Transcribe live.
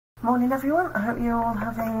Morning everyone, I hope you're all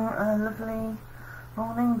having a lovely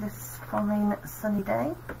morning this fine sunny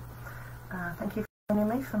day. Thank you for joining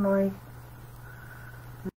me for my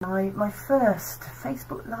first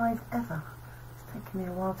Facebook Live ever. It's taken me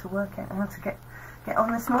a while to work out how to get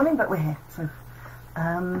on this morning, but we're here. So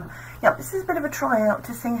yeah, this is a bit of a tryout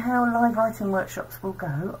to see how live writing workshops will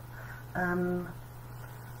go, and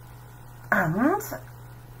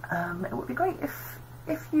it would be great if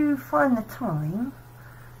you find the time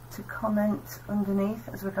to comment underneath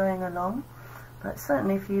as we're going along, but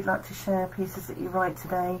certainly if you'd like to share pieces that you write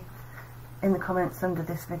today in the comments under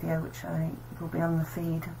this video, which will be on the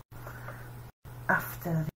feed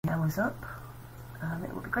after the hour's up.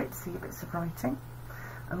 It would be great to see your bits of writing.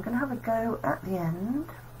 I'm going to have a go at the end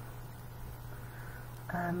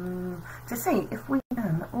to see if we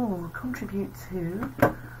can all contribute to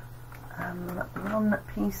one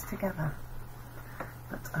piece together,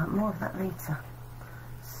 but more of that later.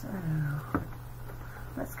 So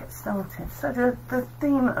let's get started. So the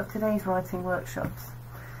theme of today's writing workshops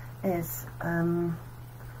is the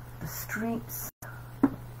streets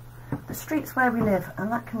where we live,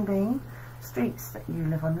 and that can be streets that you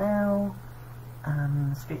live on now,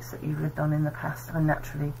 streets that you've lived on in the past. I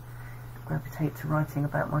naturally gravitate to writing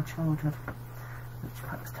about my childhood, which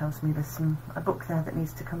perhaps tells me there's a book there that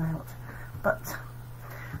needs to come out. But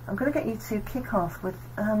I'm going to get you to kick off with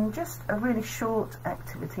just a really short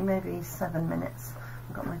activity, maybe 7 minutes.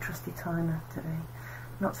 I've got my trusty timer today,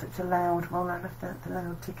 not such a loud one. I left the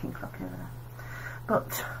loud ticking clock over there.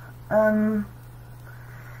 But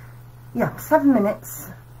yeah, 7 minutes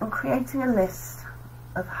on creating a list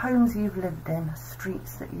of homes you've lived in,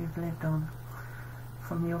 streets that you've lived on,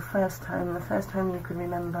 from your first home, the first home you can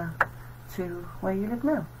remember, to where you live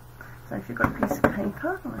now. So if you've got a piece of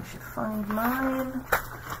paper, I should find mine,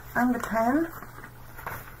 and a pen,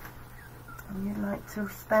 and you'd like to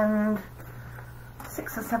spend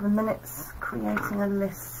 6 or 7 minutes creating a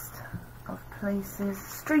list of places,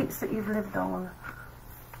 streets that you've lived on.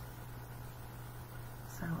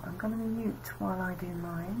 So I'm going to mute while I do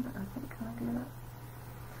mine. I think, can I do that?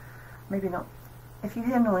 Maybe not. If you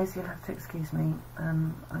hear noise, you'll have to excuse me.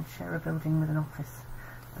 I share a building with an office,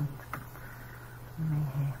 and you may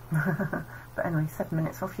hear. But anyway, 7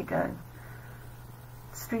 minutes, off you go.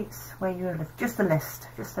 Streets where you live, just a list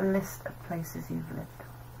of places you've lived.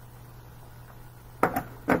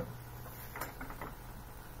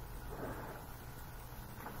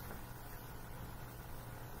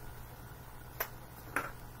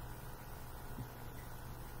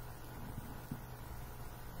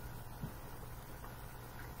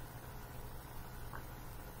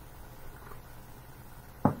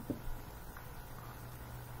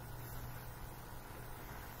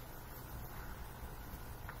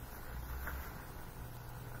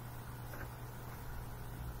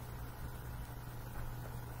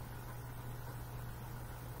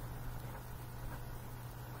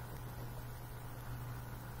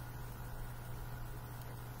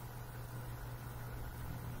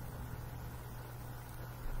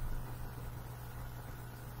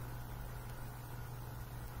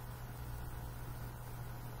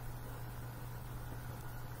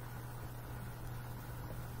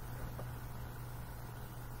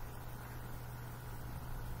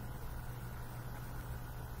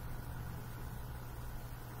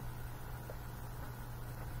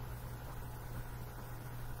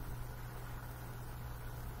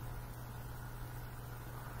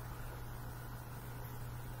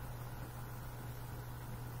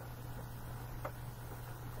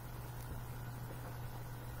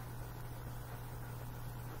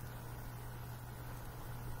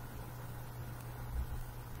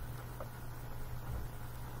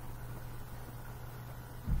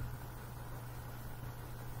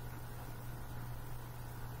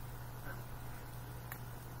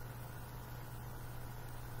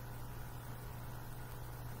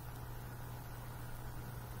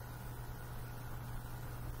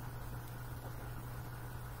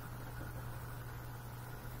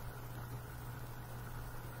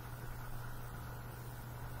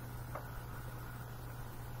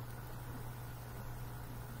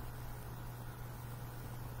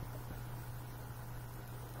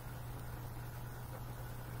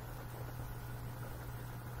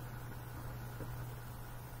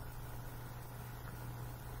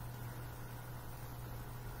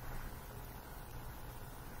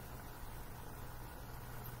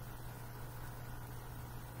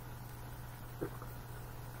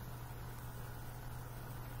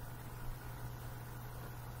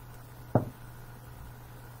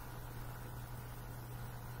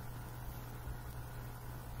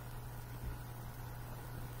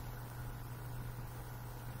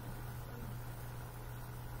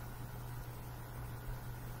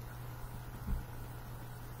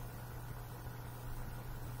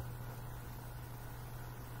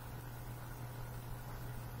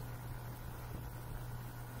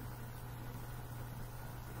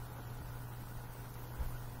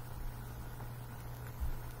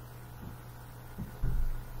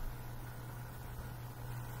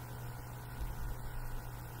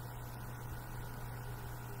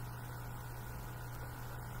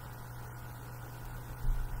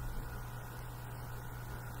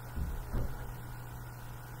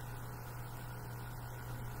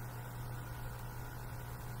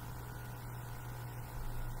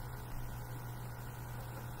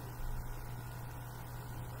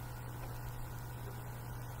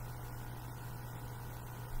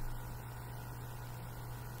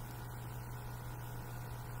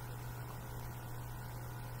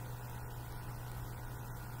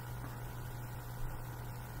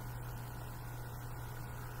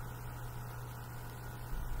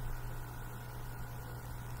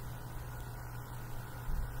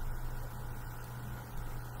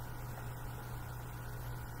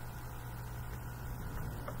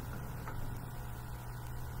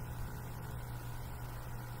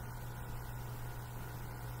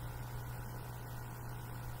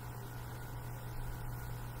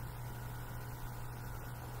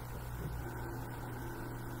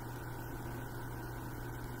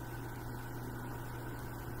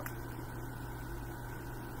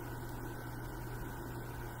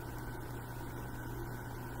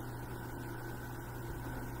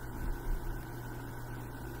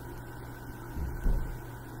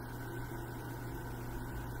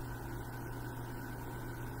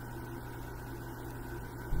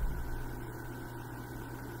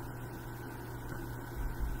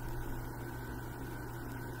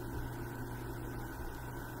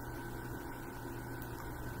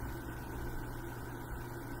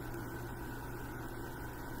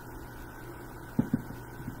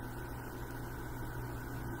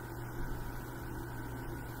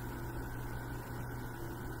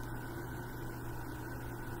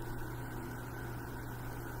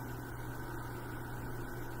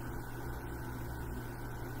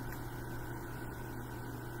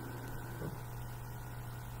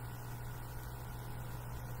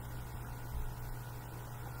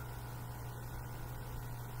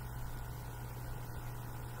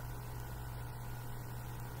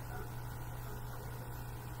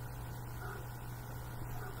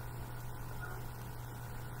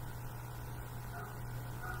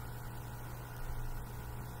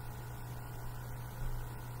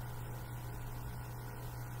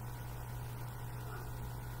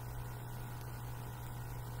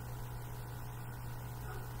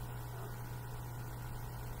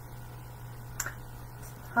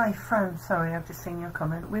 Hi Fran, sorry, I've just seen your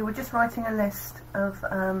comment. We were just writing a list of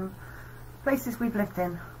places we've lived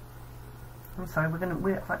in. I'm sorry,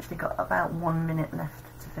 we've actually got about 1 minute left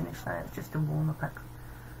to finish that. It's just a warm up.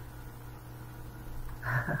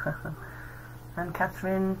 And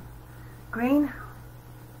Catherine Green,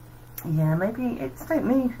 yeah, maybe it's take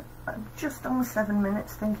me just almost 7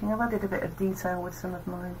 minutes thinking. I've added a bit of detail with some of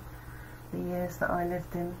the years that I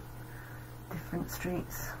lived in different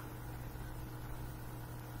streets.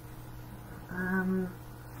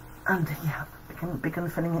 And yeah, begun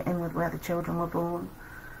filling it in with where the children were born.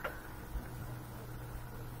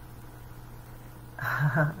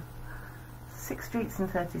 6 streets in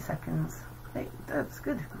 30 seconds. That's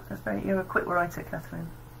good. That's very. You're a quick writer, Catherine.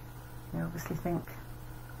 You obviously think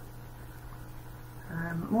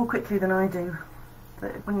more quickly than I do.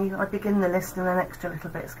 But I begin the list and then extra little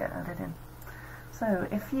bits get added in. So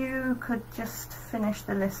if you could just finish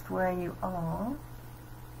the list where you are.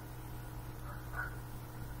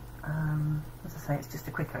 As I say, it's just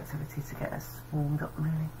a quick activity to get us warmed up,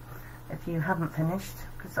 really. If you haven't finished,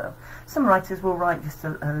 because some writers will write just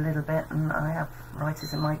a little bit, and I have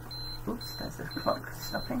writers in my... Oops, there's the clock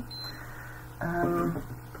stopping. Some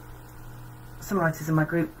writers in my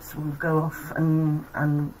groups will go off and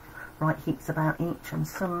write heaps about each, and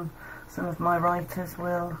some of my writers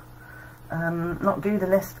will not do the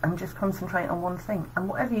list and just concentrate on one thing. And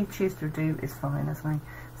whatever you choose to do is fine, as I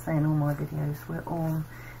say in all my videos. We're all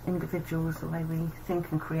individuals. The way we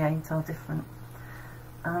think and create are different.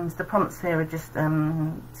 And the prompts here are just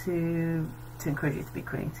to encourage you to be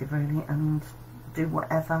creative, really, and do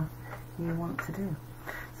whatever you want to do.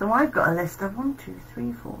 So I've got a list of 1, 2,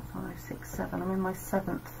 3, 4, 5, 6, 7. I'm in my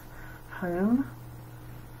 7th home.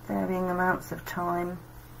 Varying amounts of time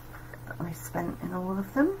that I spent in all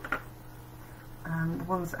of them. And the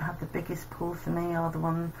ones that have the biggest pull for me are the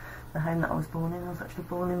home that I was born in. I was actually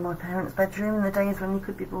born in my parents' bedroom in the days when you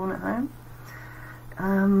could be born at home.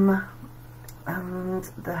 And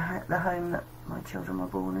the home that my children were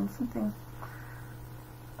born in. Something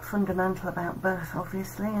fundamental about birth,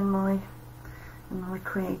 obviously, in my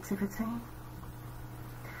creativity.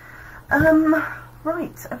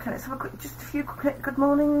 Right, okay, let's have just a few quick good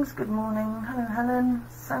mornings. Good morning. Hello Helen,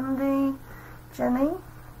 Sandy, Jenny,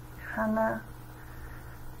 Hannah,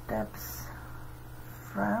 Debs,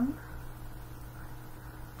 Fran,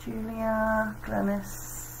 Julia,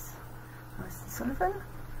 Glenys, Alison Sullivan,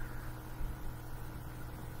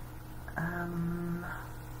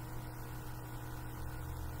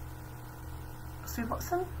 Sue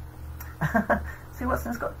Watson. Sue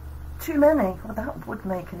Watson's got too many. Well, that would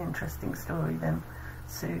make an interesting story then,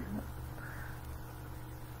 Sue.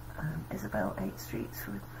 Isabel, 8 Streets,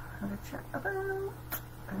 we'll have a chat about. Who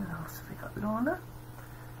else have we got? Lorna.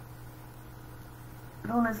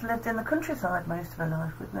 Lorna's lived in the countryside most of her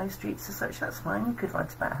life with no streets as such. That's fine. You could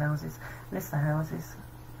write about houses, list the houses,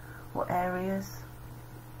 what areas.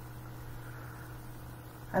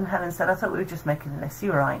 And Helen said, I thought we were just making a list.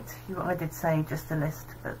 You're right. I did say just a list,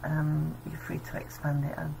 but you're free to expand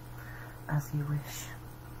it as you wish.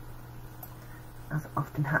 As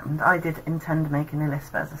often happened. I did intend making a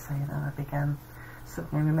list, but as I say, then I began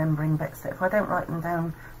suddenly remembering bits that if I don't write them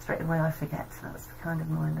down straight away, I forget. That's the kind of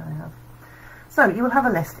mind I have. So you will have a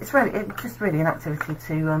list. It's just really an activity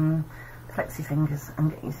to flex your fingers and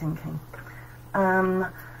get you thinking.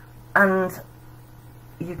 And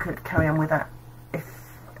you could carry on with that if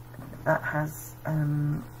that has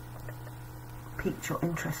piqued your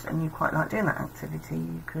interest and you quite like doing that activity.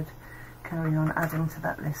 You could carry on adding to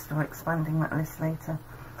that list or expanding that list later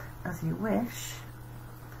as you wish.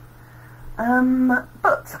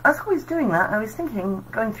 But as I was doing that, I was thinking,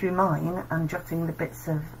 going through mine and jotting the bits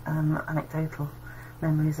of anecdotal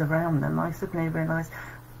memories around them, I suddenly realised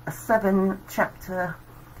a 7-chapter,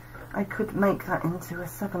 I could make that into a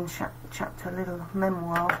 7-chapter little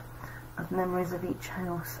memoir of memories of each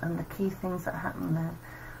house and the key things that happened there.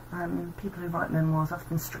 People who write memoirs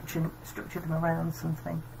often structure them around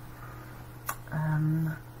something.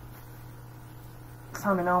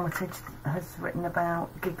 Simon Armitage has written about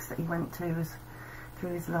gigs that he went to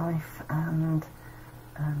through his life, and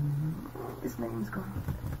his name's gone.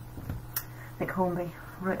 Nick Hornby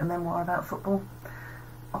wrote a memoir about football.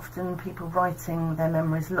 Often people writing their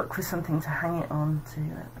memories look for something to hang it on,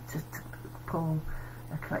 to pull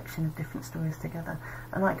a collection of different stories together.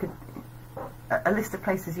 And a list of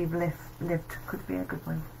places you've lived could be a good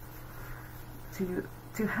one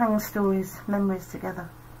to hang stories, memories together.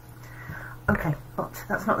 Okay, but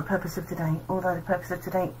that's not the purpose of today, although the purpose of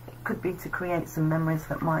today could be to create some memories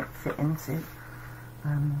that might fit into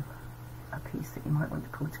a piece that you might want to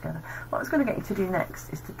pull together. What I was going to get you to do next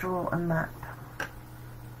is to draw a map.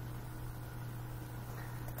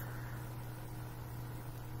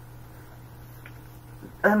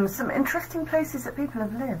 some interesting places that people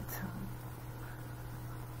have lived.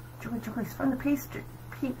 Joyce from the Peak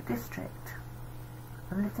District.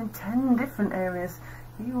 I've lived in 10 different areas.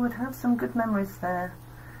 You would have some good memories there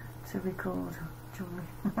to record, Joy.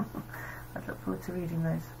 I'd look forward to reading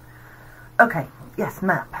those. Okay, yes,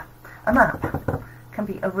 map. A map can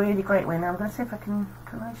be a really great way. Now I'm going to see if I can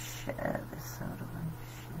I share this? How do I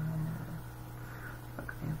share? I'm not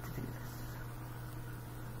going to be able to do this.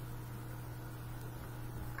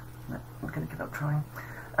 No, I'm going to give up trying.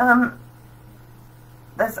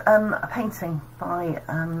 There's a painting by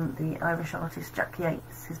the Irish artist Jack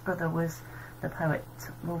Yeats. His brother was the poet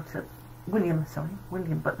William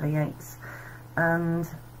Butler Yeats, and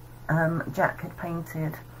Jack had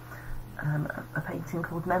painted a painting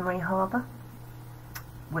called Memory Harbour,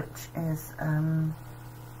 which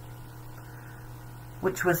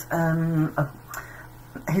was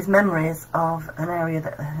his memories of an area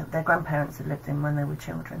that their grandparents had lived in when they were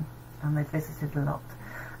children, and they'd visited a lot,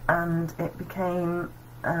 and it became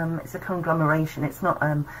it's a conglomeration. It's not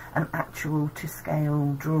an actual to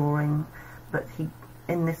scale drawing, but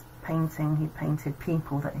in this painting he painted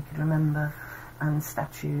people that he could remember, and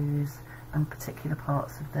statues and particular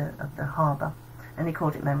parts of the harbour, and he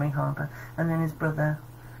called it Memory Harbour. And then his brother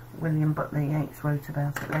William Butler Yeats wrote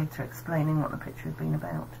about it later, explaining what the picture had been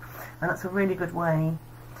about. And that's a really good way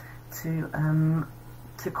to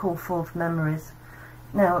call forth memories.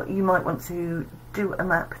 Now you might want to do a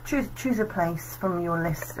map. Choose a place from your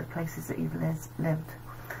list of places that you've lived,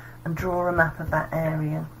 and draw a map of that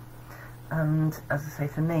area. And as I say,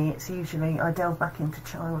 for me, it's usually I delve back into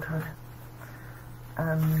childhood,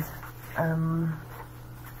 and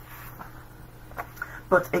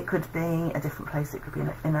but it could be a different place. It could be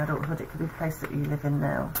in adulthood. It could be the place that you live in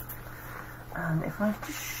now. And if I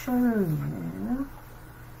just show you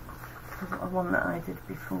one that I did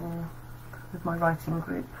before with my writing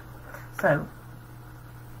group. So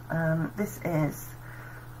this is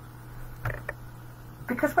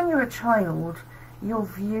because when you're a child, your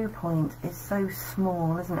viewpoint is so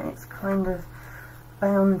small, isn't it? It's kind of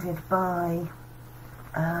bounded by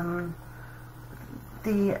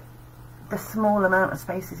the small amount of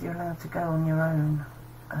spaces you're allowed to go on your own,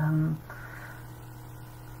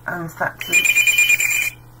 and that's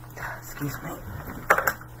excuse me,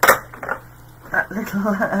 that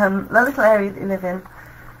little area that you live in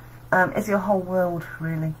is your whole world,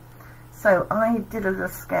 really. So I did a little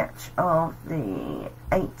sketch of the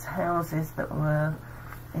 8 houses that were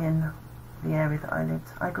in the area that I lived.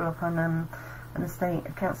 I grew up on an estate,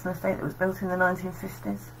 a council estate that was built in the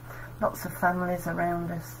 1950s. Lots of families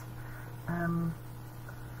around us.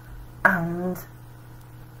 And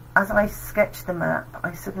as I sketched the map,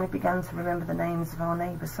 I suddenly began to remember the names of our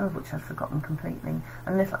neighbours, some of which I'd forgotten completely,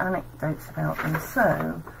 and little anecdotes about them.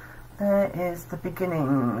 So there is the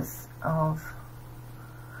beginnings of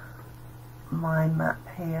my map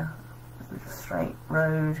here. There's a little straight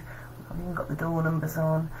road. I've even got the door numbers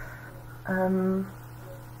on.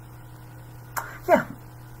 Yeah,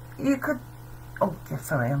 you could. Oh, yeah.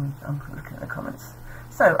 Sorry, I'm looking at the comments.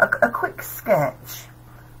 So a quick sketch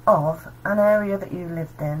of an area that you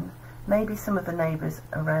lived in, maybe some of the neighbours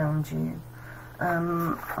around you.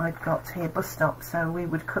 I've got here bus stop, so we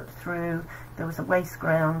would cut through. There was a waste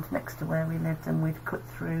ground next to where we lived, and we'd cut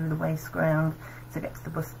through the waste ground to get to the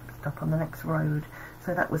bus stop on the next road.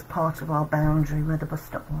 So that was part of our boundary where the bus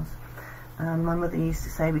stop was. My mother used to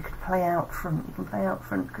say we could play out front. You can play out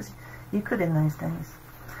front because you could in those days,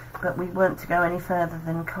 but we weren't to go any further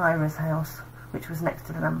than Kyra's house, which was next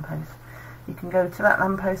to the lamppost. You can go to that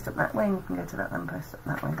lamppost up that way, and you can go to that lamppost up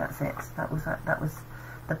that way. That's it. That was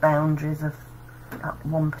the boundaries of that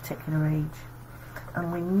one particular age.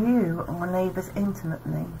 And we knew our neighbours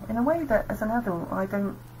intimately, in a way that as an adult I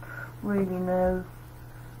don't really know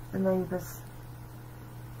the neighbours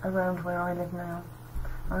around where I live now.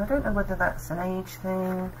 And I don't know whether that's an age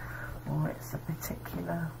thing or it's a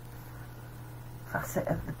particular facet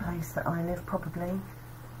of the place that I live, probably.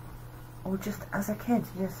 Or just as a kid,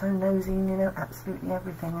 you're so nosy and you know absolutely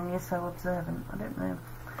everything and you're so observant. I don't know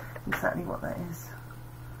exactly what that is.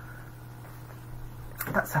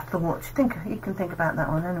 That's a thought. You can think about that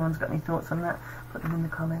one. Anyone's got any thoughts on that, put them in the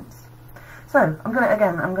comments. So I'm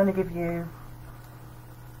going to give you,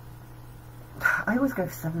 I always go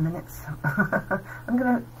for 7 minutes. I'm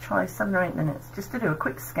going to try 7 or 8 minutes just to do a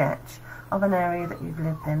quick sketch of an area that you've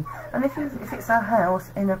lived in. And if it's a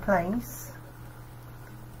house in a place,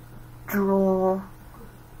 draw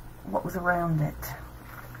what was around it.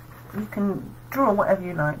 You can draw whatever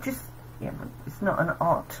you like. Just, yeah, it's not an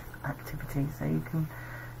art activity, so you can,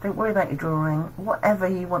 don't worry about your drawing. Whatever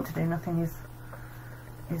you want to do, nothing is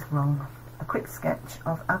wrong. a quick sketch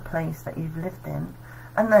of a place that you've lived in,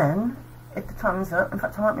 and then if the time's up, in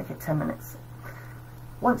fact I might make it 10 minutes,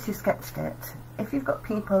 once you've sketched it, if you've got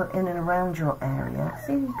people in and around your area,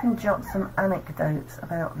 see if you can jot some anecdotes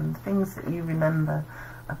about them, things that you remember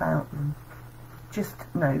about them. Just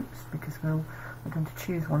notes, because we're going to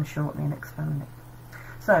choose one shortly and expand it.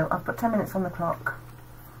 So I've put 10 minutes on the clock.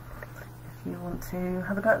 If you want to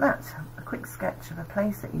have a go at that, a quick sketch of a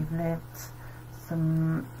place that you've lived,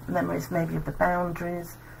 some memories maybe of the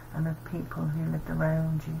boundaries and of people who lived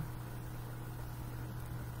around you.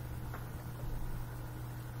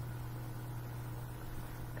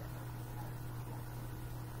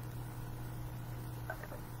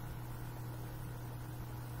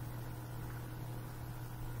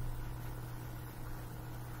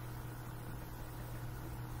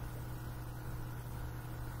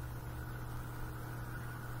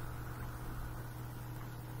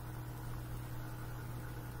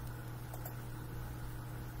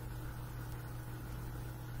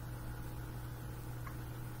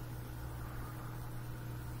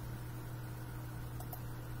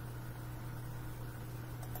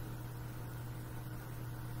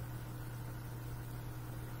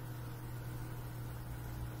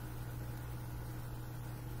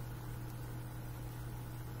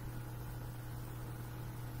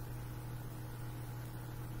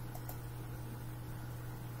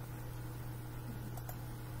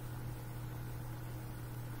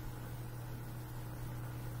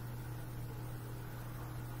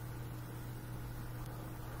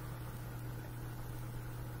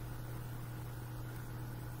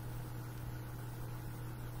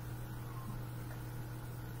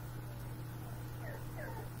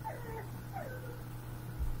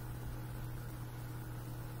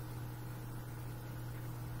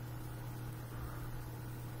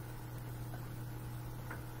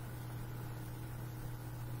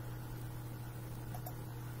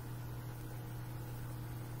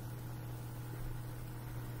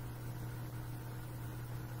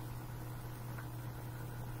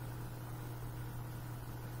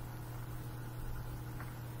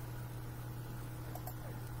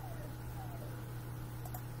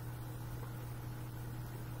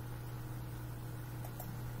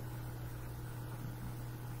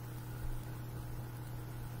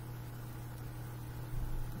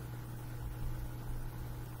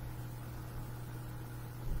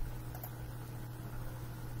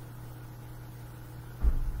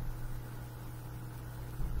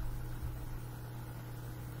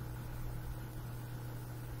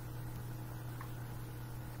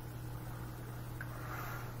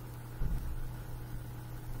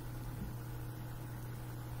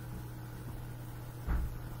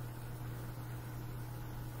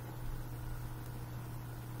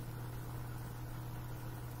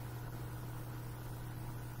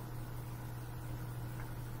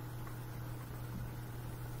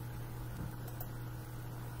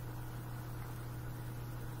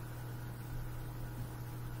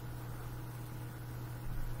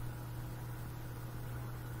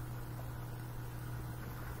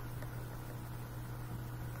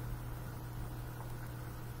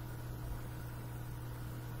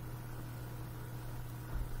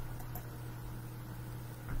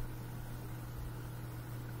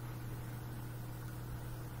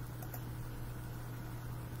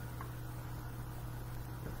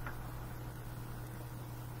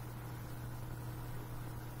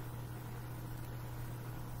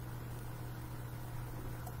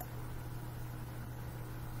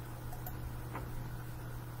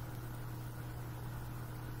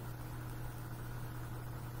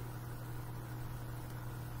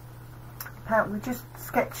 We're just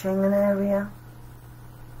sketching an area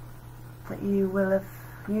that you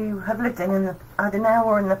have lived in either now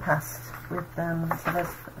or in the past. With so there's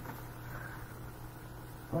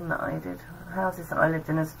one that I did, houses that I lived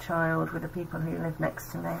in as a child with the people who lived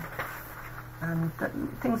next to me, and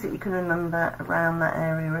things that you can remember around that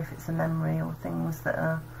area if it's a memory, or things that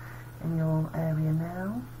are in your area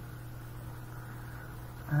now.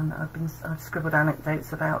 And I've scribbled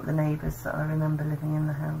anecdotes about the neighbours that I remember living in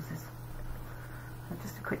the houses. And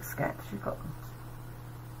just a quick sketch. You've got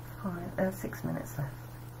 6 minutes left.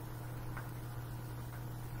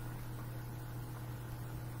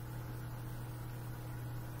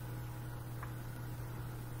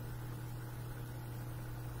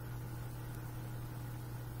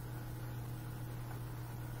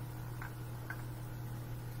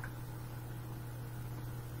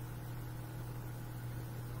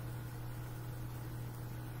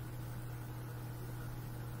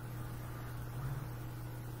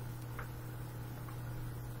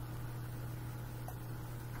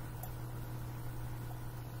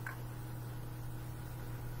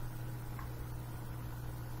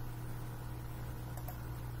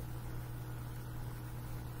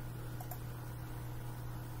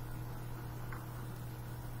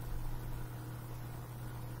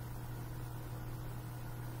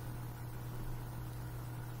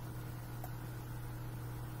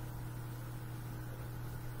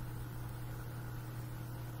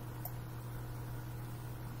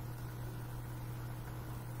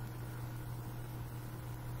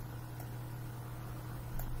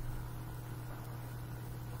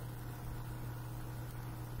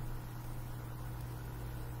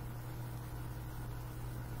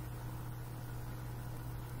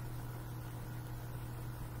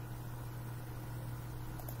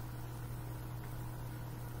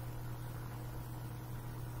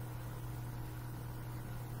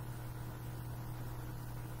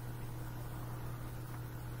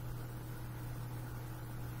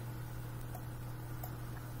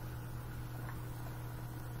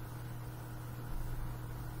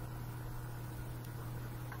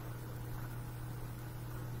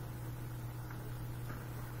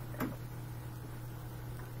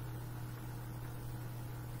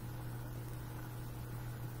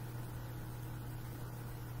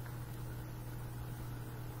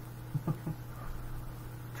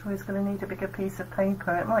 Joy's going to need a bigger piece of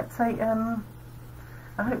paper. It might take,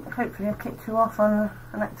 hopefully I've kicked you off on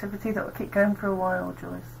an activity that will keep going for a while,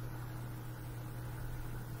 Joyce.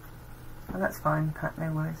 And that's fine, Pat,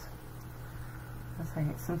 no worries. I say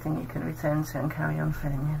it's something you can return to and carry on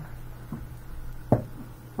filling in.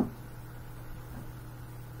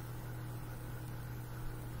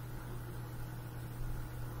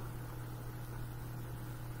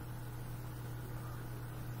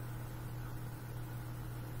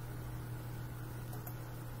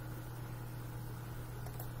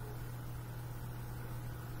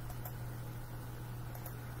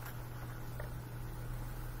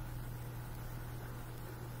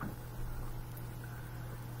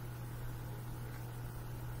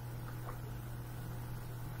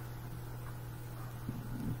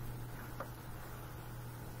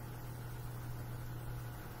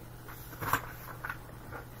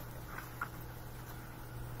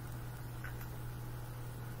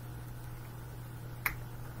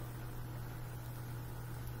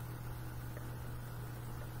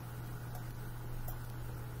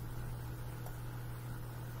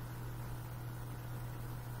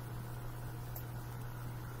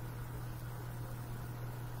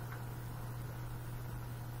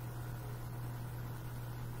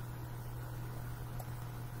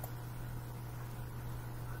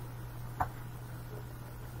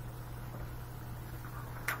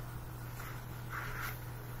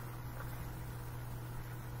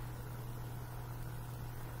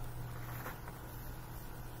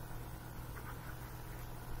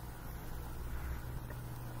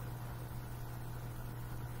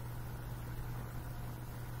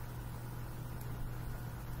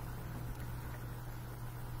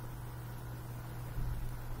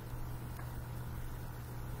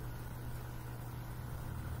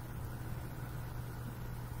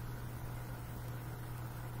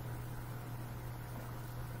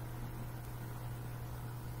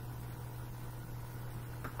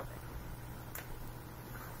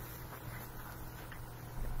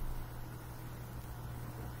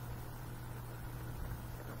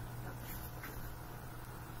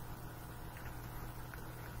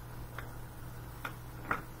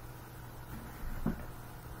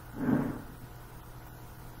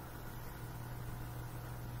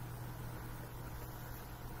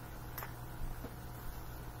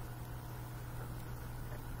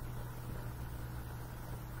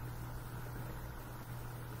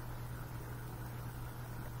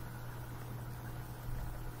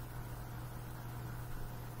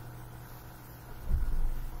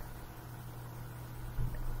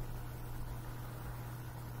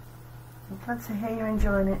 I'm glad to hear you're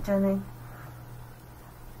enjoying it, Jenny.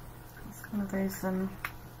 It's one of those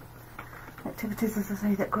activities, as I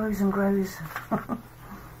say, that grows and grows.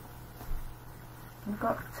 We've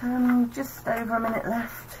got just over a minute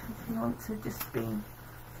left if you want to just be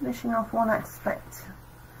finishing off one aspect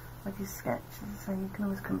of your sketch, as I say, you can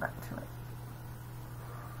always come back to it.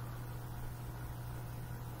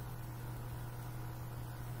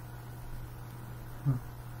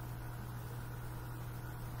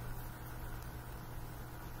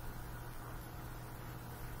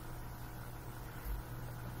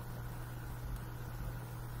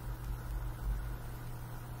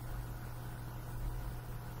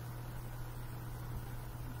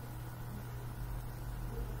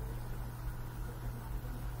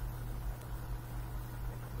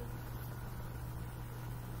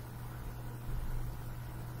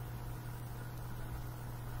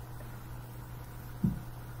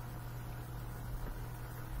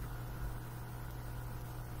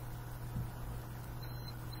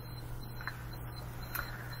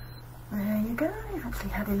 There you go, you've actually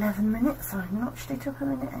had 11 minutes, I've notched it up a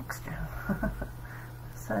minute extra.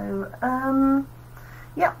 So,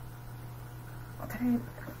 yeah, I'm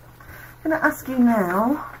going to ask you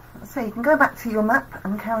now, so you can go back to your map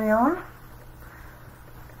and carry on.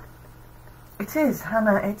 It is,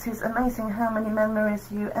 Hannah, it is amazing how many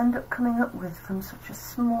memories you end up coming up with from such a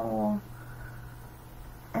small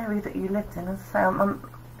area that you lived in. As I say,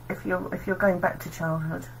 if you're going back to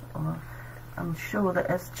childhood, or I'm sure that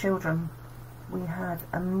as children we had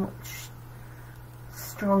a much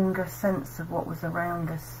stronger sense of what was around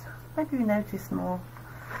us. Maybe we noticed more,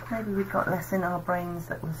 maybe we got less in our brains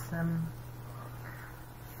that was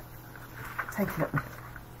taking up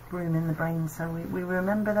room in the brain, so we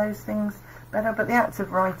remember those things better. But the act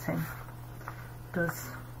of writing does,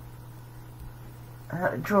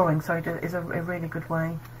 drawing, sorry, is a really good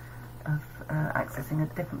way of accessing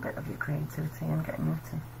a different bit of your creativity and getting you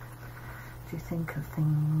to think of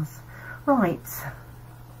things. Right.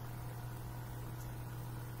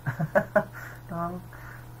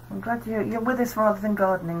 I'm glad you're with us rather than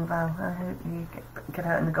gardening, Val. I hope you get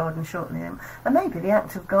out in the garden shortly. And maybe the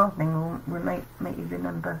act of gardening will make you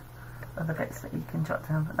remember other bits that you can jot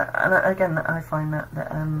down. And again, I find that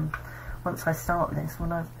once I start this,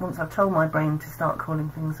 once I've told my brain to start calling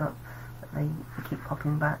things up, that they keep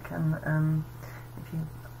popping back. And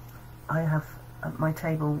I have at my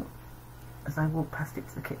table, as I walk past it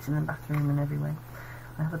to the kitchen and bathroom and everywhere,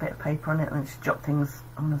 I have a bit of paper on it, and I just jot things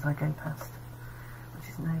on as I go past, which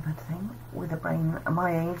is no bad thing with a brain at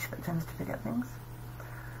my age that tends to forget things.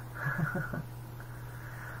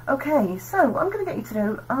 Okay, so I'm going to get you to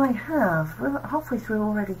do, we're halfway through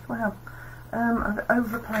already, wow. I've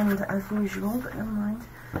overplanned as usual, but never mind.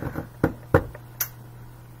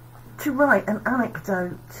 To write an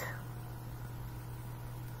anecdote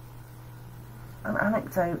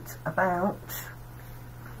about,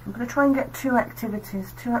 I'm going to try and get two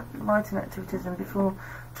writing activities in before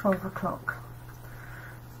 12 o'clock.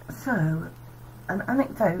 So, an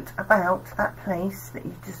anecdote about that place that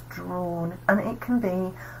you've just drawn, and it can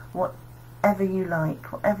be whatever you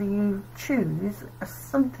like, whatever you choose,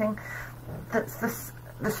 something that's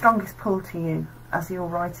the strongest pull to you as you're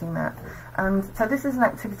writing that. And so this is an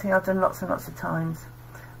activity I've done lots and lots of times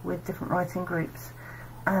with different writing groups,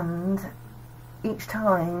 and each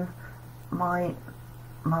time my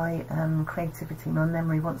creativity, my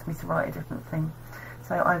memory wants me to write a different thing.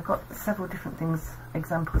 So I've got several different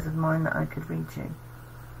examples of mine that I could read you.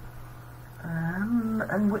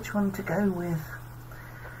 And which one to go with?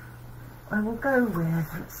 I will go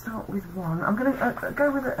with, let's start with one. I'm going to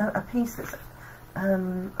go with a piece that's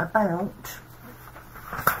about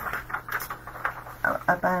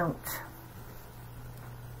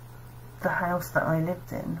the house that I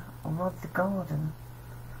lived in, or rather the garden.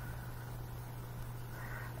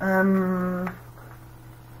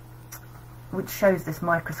 Which shows this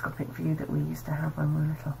microscopic view that we used to have when we were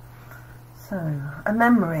little. So, a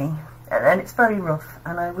memory, and it's very rough,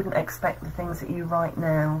 and I wouldn't expect the things that you write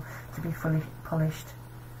now to be fully polished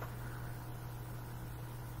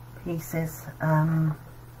pieces.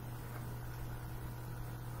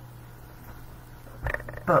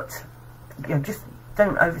 But, you know, just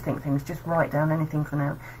don't overthink things, just write down anything for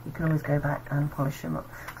now. You can always go back and polish them up.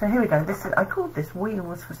 So here we go, I called this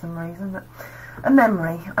Wheels for some reason, but a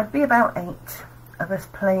memory. I'd be about 8 of us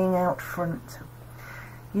playing out front.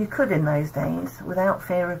 You could in those days, without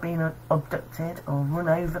fear of being abducted or run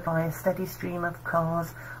over by a steady stream of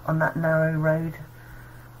cars on that narrow road,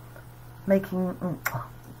 making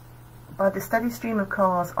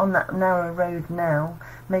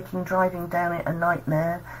driving down it a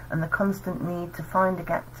nightmare, and the constant need to find a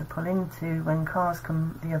gap to pull into when cars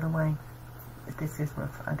come the other way. If this is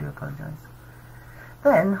rough, I do apologise.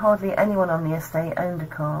 Then, hardly anyone on the estate owned a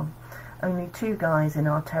car. Only 2 guys in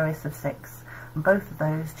our terrace of 6, and both of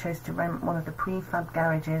those chose to rent one of the prefab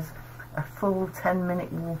garages a full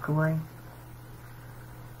 10-minute walk away.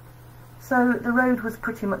 So the road was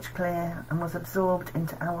pretty much clear and was absorbed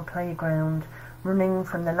into our playground, running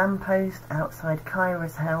from the lamppost outside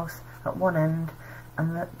Kyra's house at one end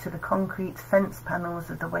and to the concrete fence panels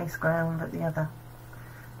of the waste ground at the other.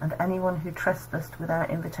 And anyone who trespassed without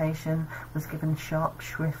invitation was given sharp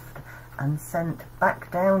shrift and sent back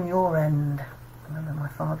down your end. I remember my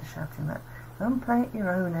father shouting that. Don't play at your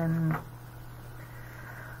own end.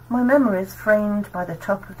 My memories framed by the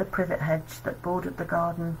top of the privet hedge that bordered the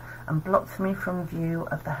garden and blocked me from view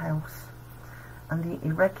of the house, and the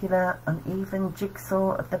irregular, uneven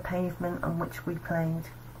jigsaw of the pavement on which we played.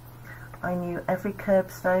 I knew every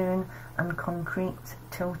curbstone and concrete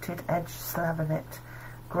tilted edge slab of it,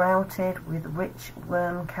 grouted with rich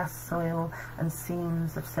worm-cast soil and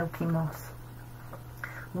seams of silky moss.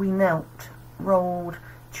 We knelt, rolled,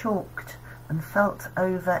 chalked, and felt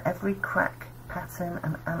over every crack, pattern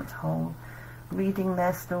and ant-hole, reading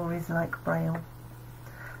their stories like Braille.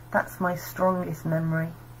 That's my strongest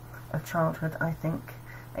memory of childhood, I think,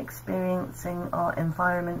 experiencing our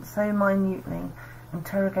environment so minutely,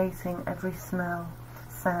 interrogating every smell,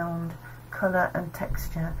 sound, colour and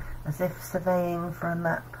texture as if surveying for a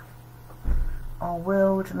map. Our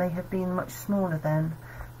world may have been much smaller then,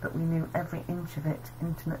 but we knew every inch of it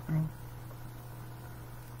intimately.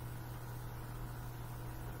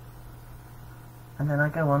 And then I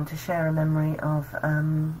go on to share a memory of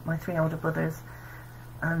my 3 older brothers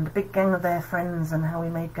and a big gang of their friends, and how we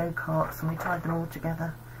made go-karts and we tied them all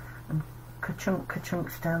together and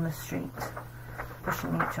ka-chunk down the street,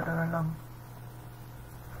 pushing each other along.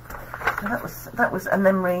 So that was a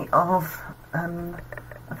memory of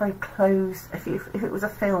a very close, if it was a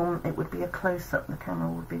film, it would be a close-up, the camera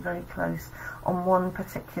would be very close on one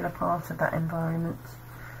particular part of that environment,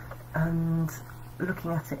 and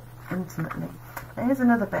looking at it intimately. Now here's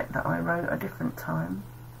another bit that I wrote a different time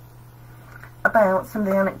about some of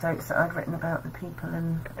the anecdotes that I'd written about the people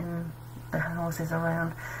in the houses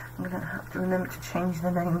around. I'm going to have to remember to change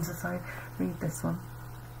the names as I read this one.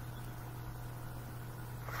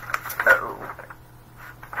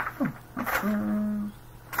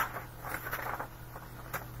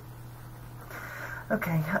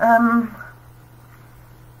 Okay,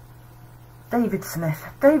 David Smith.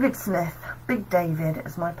 David Smith, Big David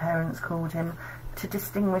as my parents called him, to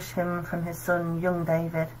distinguish him from his son young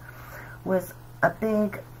David, was a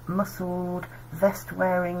big, muscled,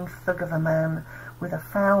 vest-wearing thug of a man with a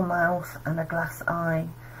foul mouth and a glass eye,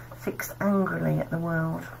 fixed angrily at the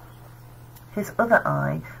world. His other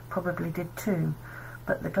eye probably did too,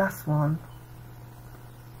 but the glass one,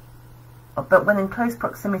 but when in close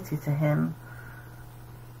proximity to him,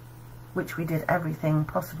 which we did everything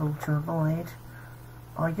possible to avoid,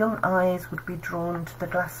 our young eyes would be drawn to the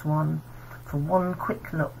glass one for one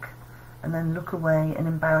quick look, and then look away in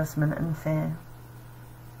embarrassment and fear.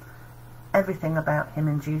 Everything about him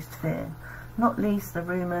induced fear, not least the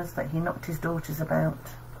rumours that he knocked his daughters about.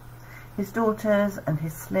 His daughters and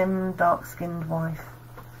his slim, dark-skinned wife.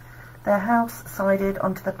 Their house sided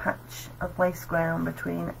onto the patch of waste ground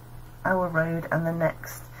between our road and the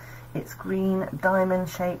next, its green,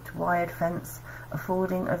 diamond-shaped wired fence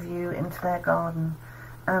affording a view into their garden,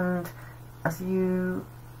 and as you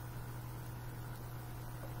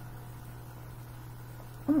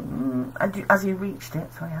reached it,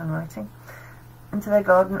 into their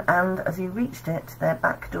garden, and as you reached it, their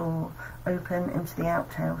back door open into the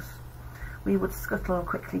outhouse. We would scuttle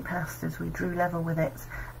quickly past as we drew level with it,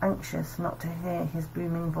 anxious not to hear his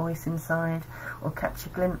booming voice inside, or catch a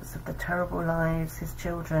glimpse of the terrible lives his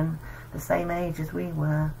children, the same age as we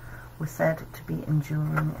were said to be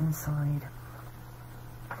enduring inside.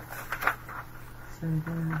 So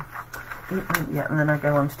yeah, and then I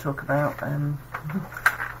go on to talk about an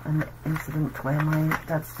incident where my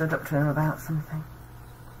dad stood up to him about something.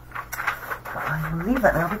 But I will leave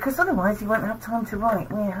that now, because otherwise you won't have time to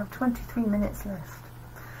write. We have 23 minutes left.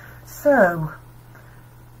 So,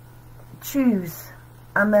 choose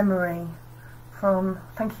a memory from,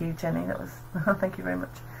 thank you Jenny, that was, thank you very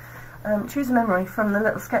much. Choose a memory from the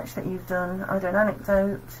little sketch that you've done, either an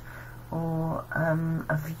anecdote or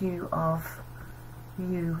a view of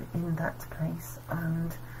you in that place,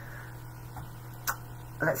 and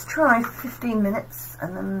let's try 15 minutes,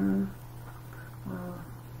 and then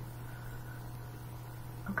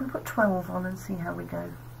I'm going to put 12 on and see how we go.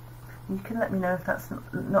 You can let me know if that's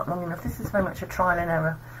not long enough. This is very much a trial and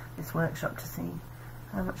error, this workshop, to see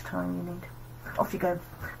how much time you need. Off you go.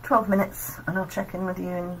 12 minutes, and I'll check in with you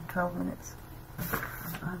in 12 minutes.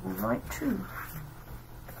 I will write too.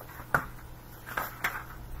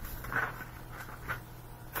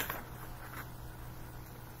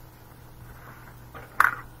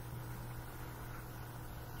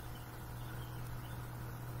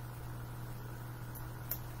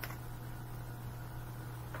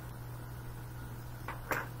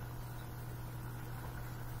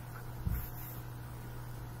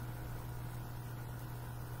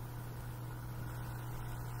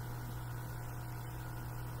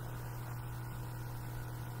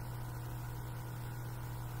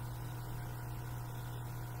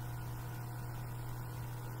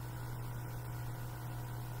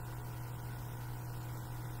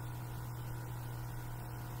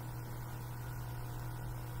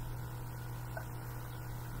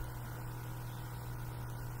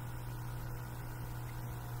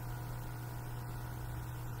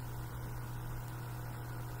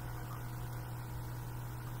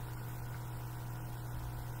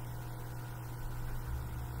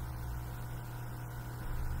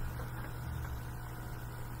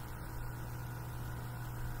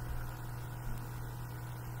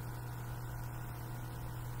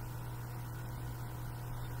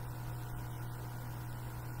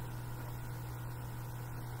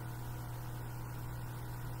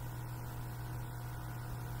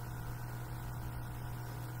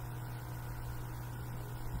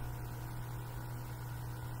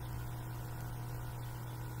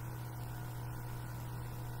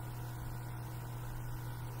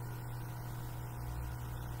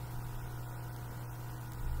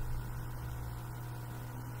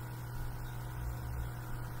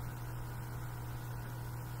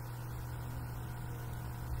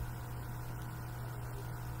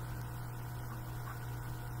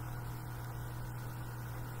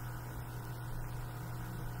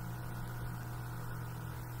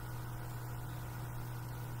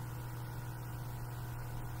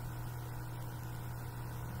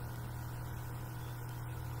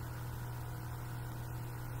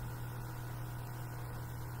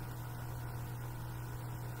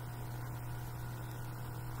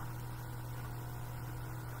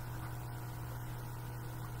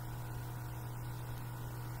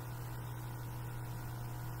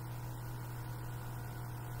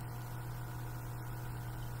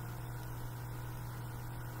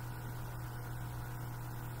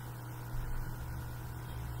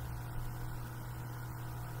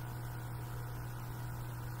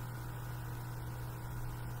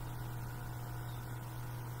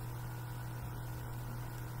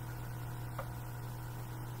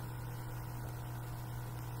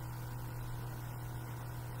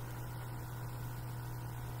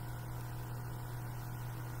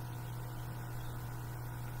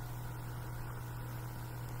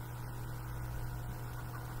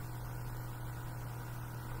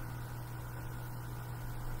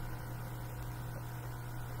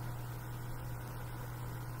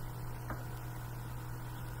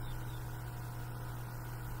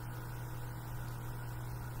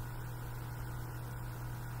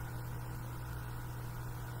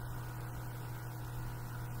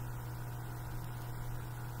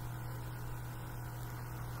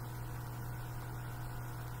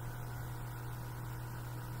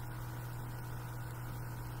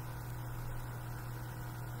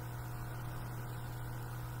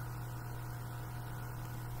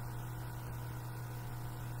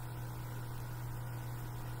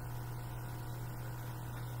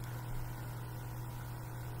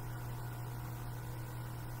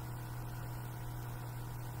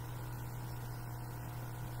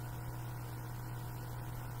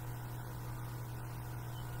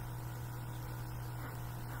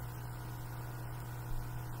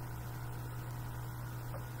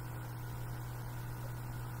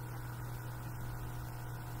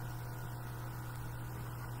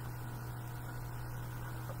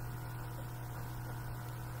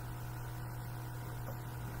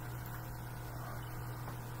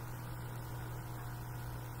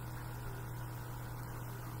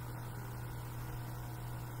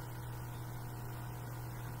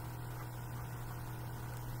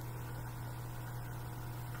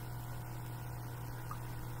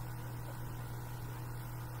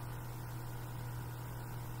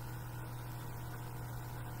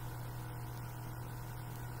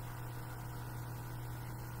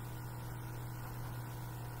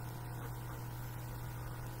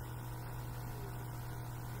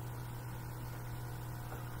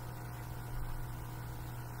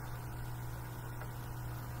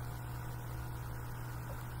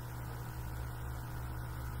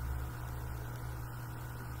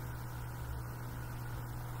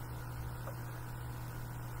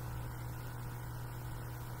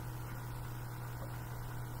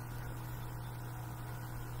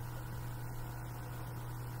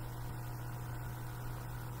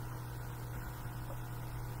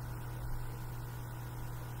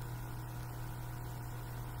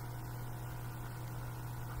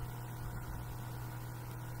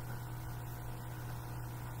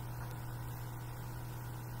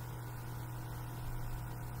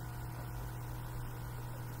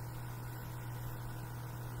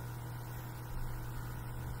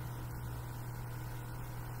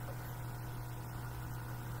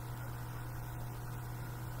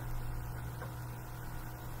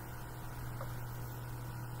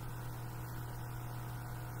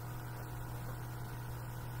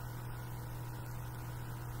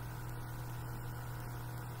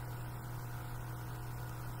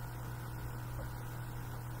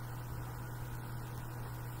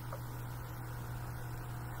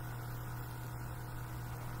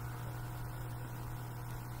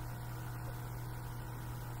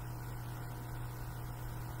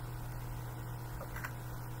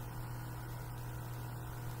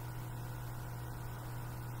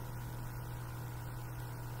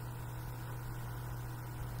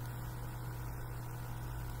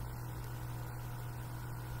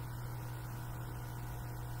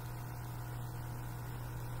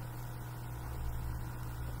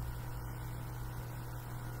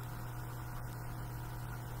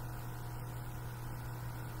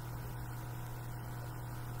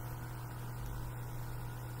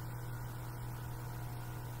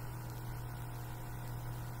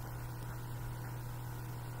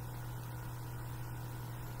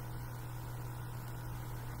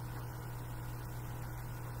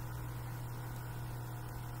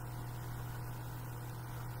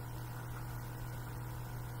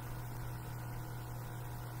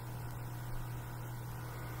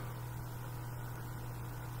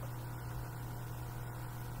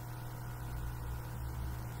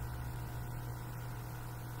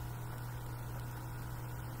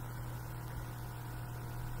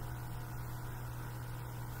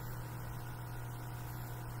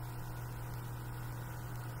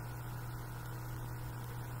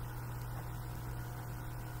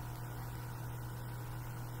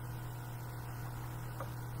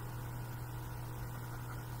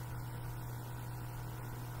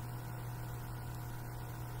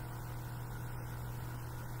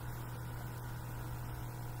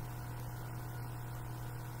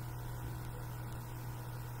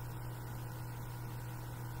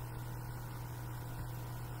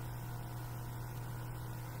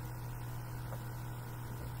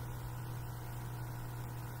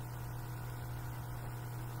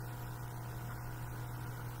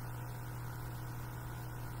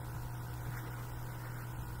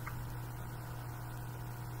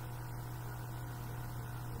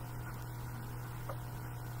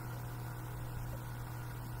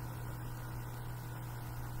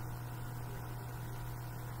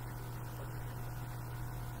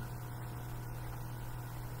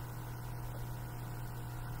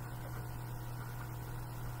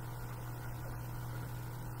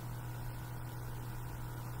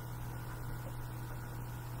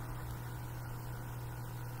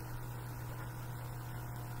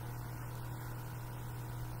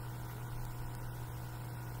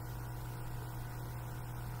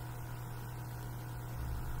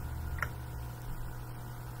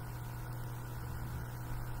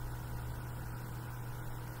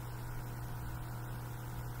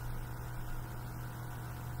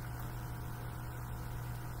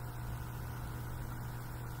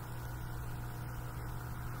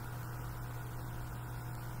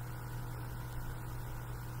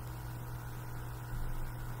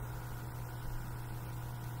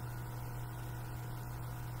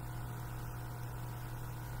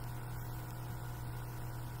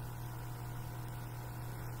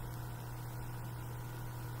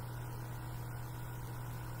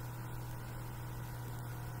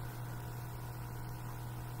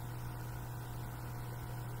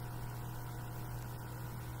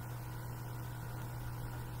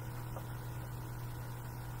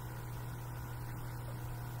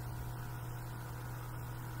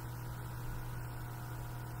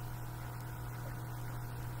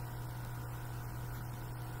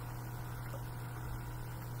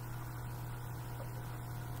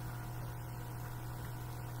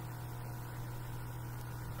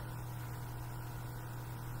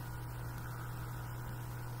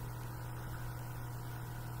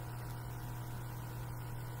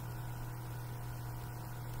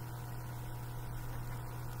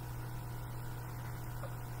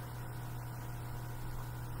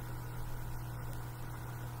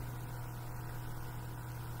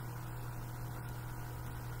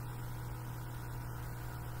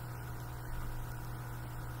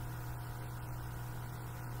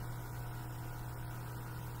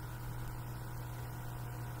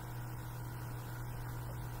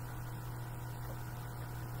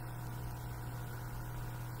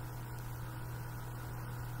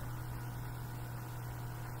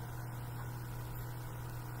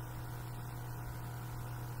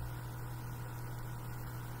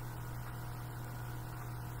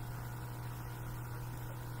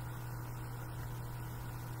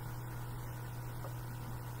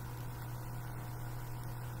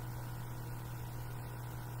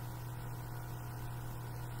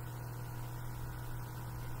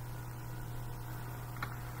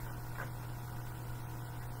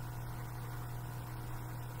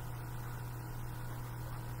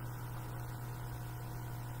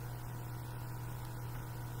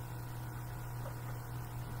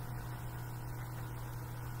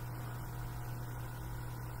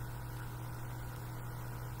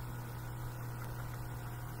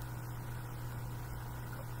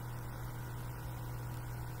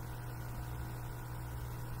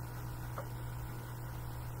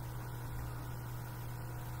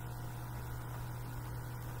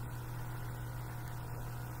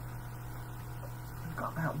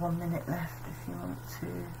 got about 1 minute left if you want to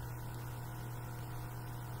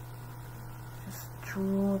just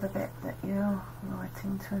draw the bit that you're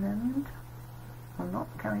writing to an end, or not,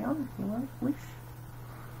 carry on if you wish.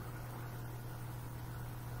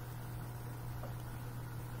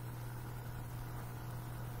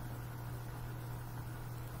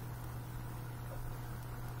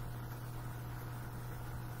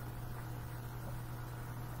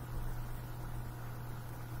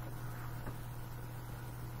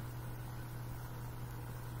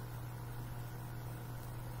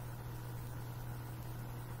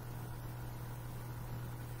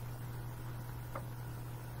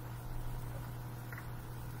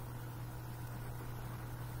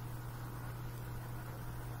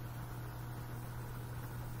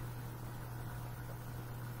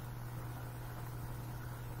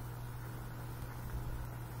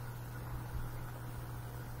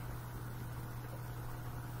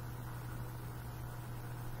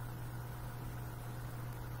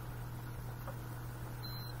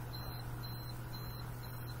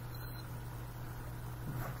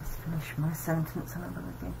 Finish my sentence and I'll be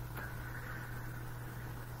with you.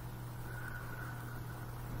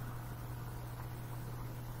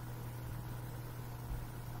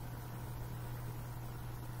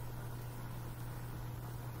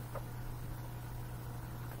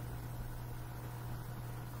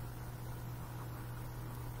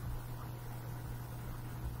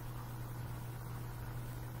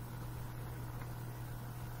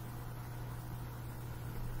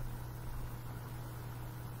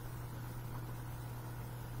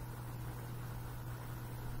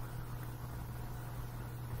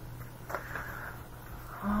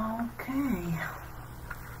 Okay,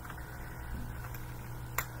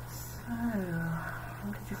 so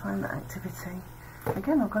how did you find that activity?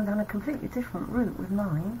 Again, I've gone down a completely different route with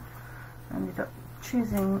mine. I ended up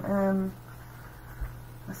choosing a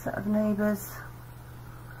set of neighbours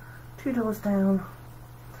 2 doors down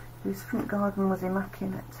whose front garden was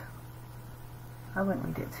immaculate. I won't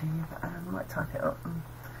read it to you, but I might type it up and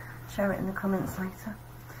share it in the comments later.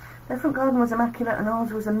 Their front garden was immaculate and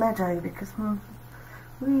ours was a meadow because my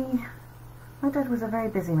dad was a very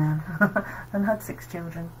busy man and had 6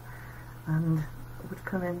 children, and would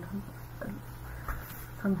come in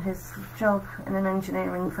from his job in an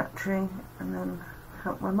engineering factory and then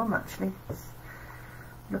help my mum actually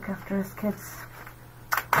look after his kids.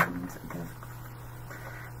 And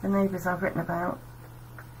the neighbours I've written about,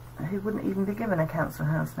 who wouldn't even be given a council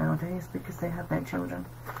house nowadays because they had no children.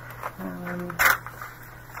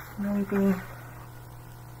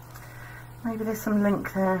 Maybe there's some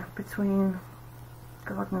link there between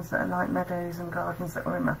gardens that are like meadows and gardens that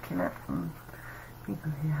were immaculate and people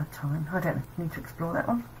who had time. I don't need to explore that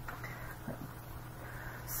one.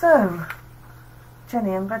 So,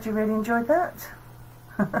 Jenny, I'm glad you really enjoyed that.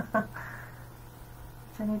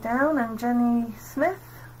 Jenny Down and Jenny Smith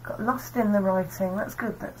got lost in the writing. That's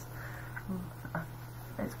good.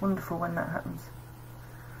 It's wonderful when that happens.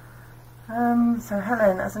 So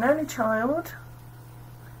Helen, as an only child,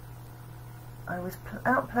 I was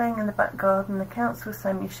out playing in the back garden. The council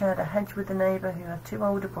sent me shared a hedge with a neighbour who had 2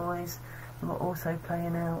 older boys who were also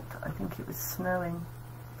playing out. I think it was snowing.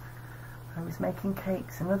 I was making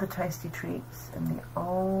cakes and other tasty treats in the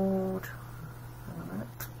old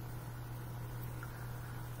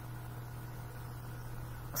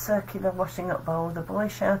circular washing up bowl. The boy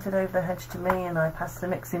shouted over the hedge to me and I passed the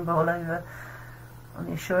mixing bowl over on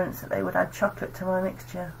the assurance that they would add chocolate to my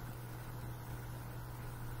mixture.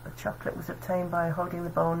 The chocolate was obtained by holding the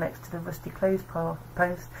bowl next to the rusty clothes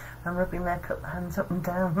post and rubbing their cup hands up and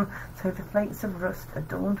down so the flakes of rust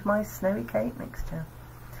adorned my snowy cake mixture.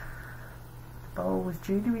 The bowl was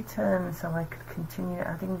duly returned so I could continue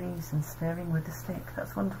adding these and stirring with the stick.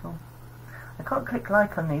 That's wonderful. I can't click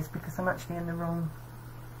like on these because I'm actually in the wrong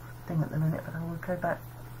thing at the minute, but I will go back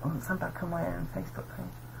once I'm back on my own Facebook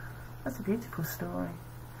page. That's a beautiful story.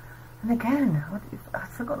 And again, I've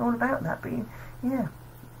forgotten all about that, but yeah.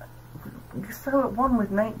 You're so at one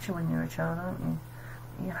with nature when you're a child, aren't you?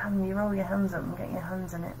 You roll your hands up and get your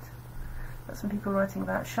hands in it. Got some people writing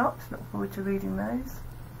about shops. Look forward to reading those.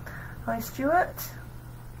 Hi Stuart.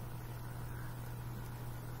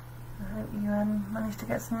 I hope you managed to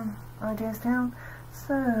get some ideas down.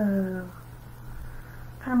 So,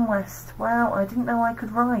 Pam West. Wow, I didn't know I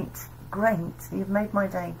could write. Great, you've made my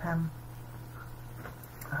day, Pam.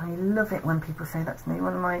 I love it when people say that to me.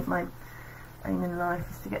 One of my aim in life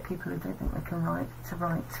is to get people who don't think they can write to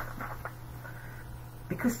write,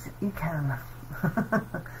 because you can.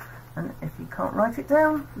 And if you can't write it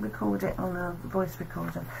down, record it on a voice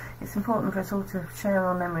recorder. It's important for us all to share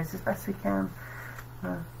our memories as best we can,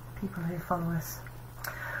 people who follow us.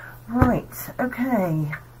 Right,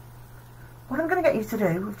 okay. What I'm going to get you to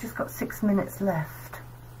do, we've just got 6 minutes left.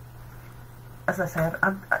 As I said,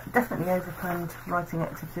 I've definitely overplanned writing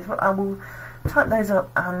activities. Well, I will type those up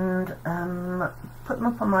and put them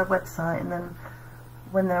up on my website, and then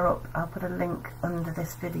when they're up I'll put a link under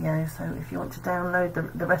this video, so if you want to download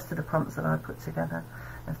the rest of the prompts that I put together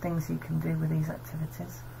of things you can do with these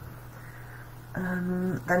activities,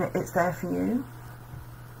 then it's there for you.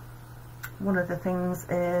 One of the things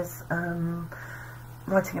is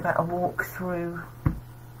writing about a walk through.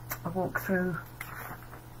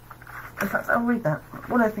 In fact, I'll read that.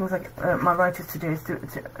 One of the things my writers to do is to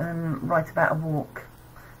write about a walk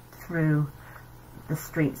through the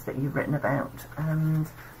streets that you've written about. And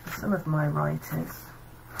some of my writers,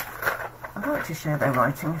 I'd like to share their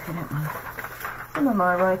writing if you don't mind. Some of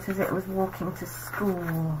my writers, it was walking to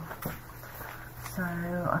school. So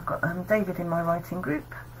I've got David in my writing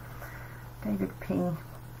group. David P.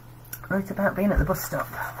 wrote about being at the bus stop.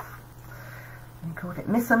 He called it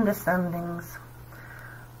Misunderstandings.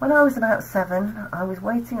 When I was about 7, I was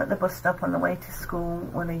waiting at the bus stop on the way to school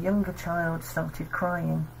when a younger child started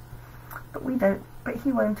crying. But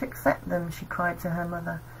he won't accept them, she cried to her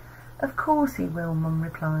mother. Of course he will, Mum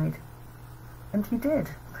replied. And he did.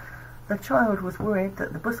 The child was worried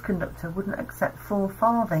that the bus conductor wouldn't accept 4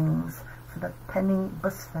 farthings for the penny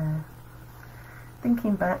bus fare.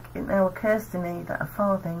 Thinking back, it now occurs to me that a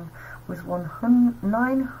farthing was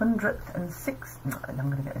 960th, I'm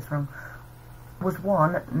going to get this wrong, was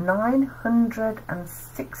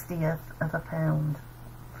 1/960th of a pound.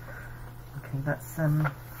 Okay, that's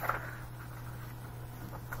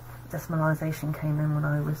decimalisation came in when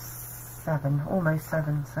I was 7, almost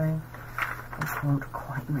 7, so I just won't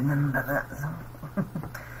quite remember that.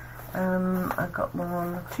 I've got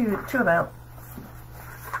two about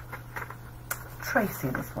Tracy,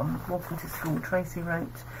 this one, walking to school. Tracy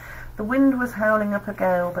wrote, the wind was howling up a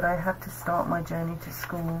gale, but I had to start my journey to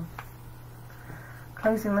school.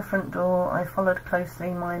 Closing the front door, I followed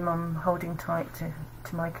closely, my mum holding tight to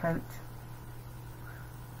my coat.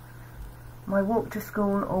 My walk to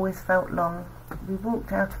school always felt long. We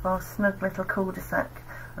walked out of our snug little cul-de-sac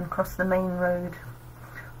and crossed the main road,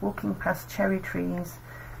 walking past cherry trees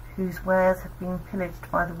whose wares had been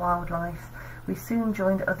pillaged by the wildlife. We soon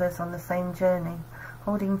joined others on the same journey,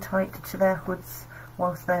 holding tight to their hoods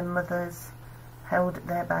whilst their mothers held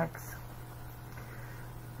their bags.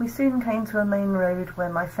 We soon came to a main road where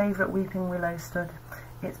my favourite weeping willow stood,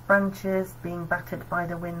 its branches being battered by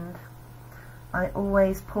the wind. I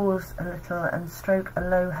always pause a little and stroke a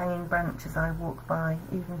low-hanging branch as I walk by,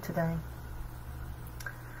 even today.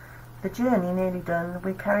 The journey nearly done,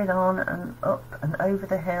 we carried on and up and over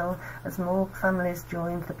the hill as more families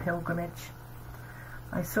joined the pilgrimage.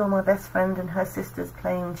 I saw my best friend and her sisters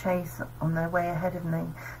playing chase on their way ahead of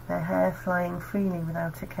me, their hair flying freely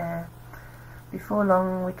without a care. Before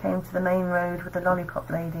long we came to the main road with the lollipop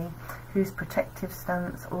lady, whose protective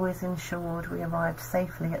stance always ensured we arrived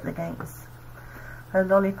safely at the gates. Her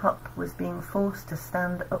lollipop was being forced to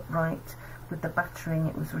stand upright with the battering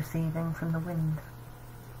it was receiving from the wind.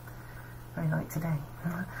 Very like today.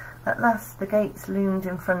 At last the gates loomed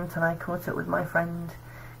in front and I caught up with my friend.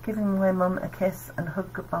 Giving my mum a kiss and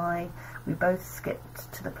hug goodbye, we both skipped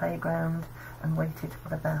to the playground and waited for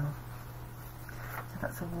the bell. So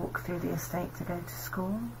that's a walk through the estate to go to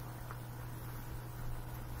school.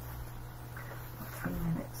 3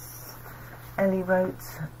 minutes. Ellie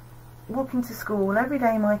wrote, walking to school, every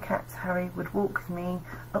day my cat Harry would walk with me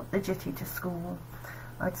up the jitty to school.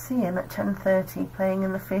 I'd see him at 10:30 playing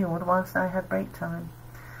in the field whilst I had break time,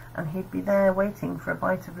 and he'd be there waiting for a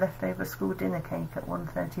bite of leftover school dinner cake at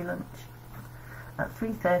 1:30 lunch. At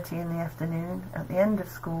 3:30 in the afternoon, at the end of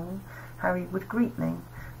school, Harry would greet me,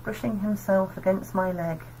 brushing himself against my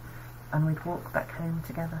leg, and we'd walk back home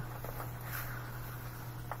together.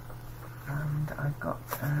 And I've got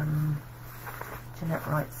Jeanette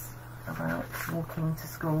writes about walking to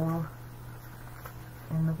school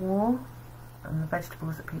in the war and the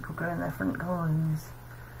vegetables that people grow in their front gardens.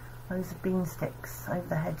 Loads of bean sticks over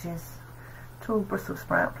the hedges, tall Brussels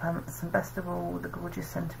sprout plants, and best of all, the gorgeous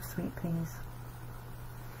scent of sweet peas.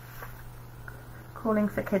 Calling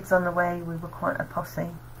for kids on the way, we were quite a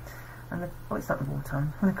posse, and it's not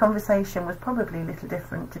wartime. And the conversation was probably a little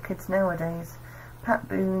different to kids nowadays. Pat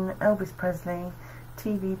Boone, Elvis Presley,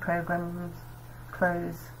 TV programmes,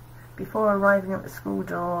 clothes. Before arriving at the school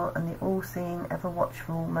door and the all-seeing,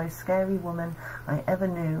 ever-watchful, most scary woman I ever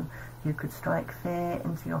knew, who could strike fear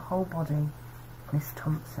into your whole body, Miss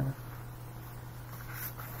Thompson.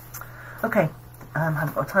 Okay, I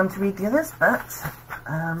haven't got time to read the others, but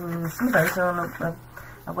some of those are on a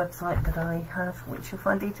a website that I have, which you'll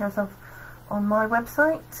find details of on my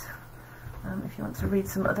website, if you want to read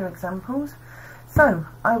some other examples. So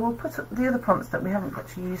I will put up the other prompts that we haven't got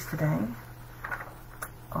to use today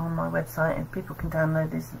on my website, and people can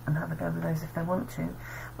download these and have a go with those if they want to.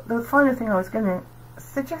 But the final thing I was going to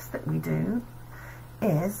suggest that we do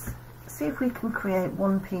is see if we can create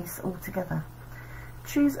one piece all together.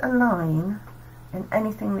 Choose a line in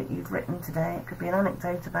anything that you've written today. It could be an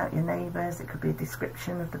anecdote about your neighbours, it could be a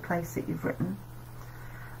description of the place that you've written,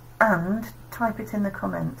 and type it in the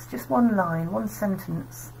comments. Just one line, one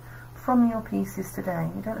sentence from your pieces today.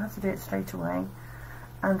 You don't have to do it straight away,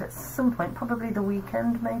 and at some point, probably the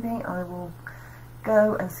weekend maybe, I will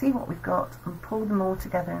go and see what we've got and pull them all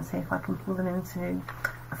together and see if I can pull them into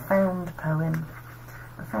a found poem.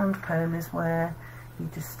 A found poem is where you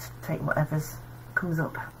just take whatever's comes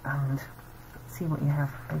up and see what you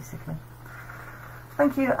have, basically.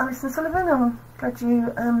 Thank you, Alison Sullivan. I'm glad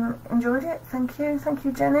you enjoyed it. Thank you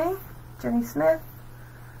Jenny Smith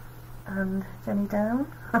and Jenny Down.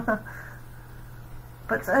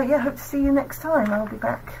 But yeah, hope to see you next time. I'll be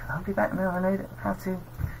back now. I know how to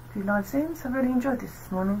do live Zooms. I really enjoyed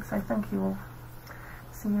this morning, so thank you all.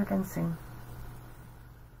 See you again soon.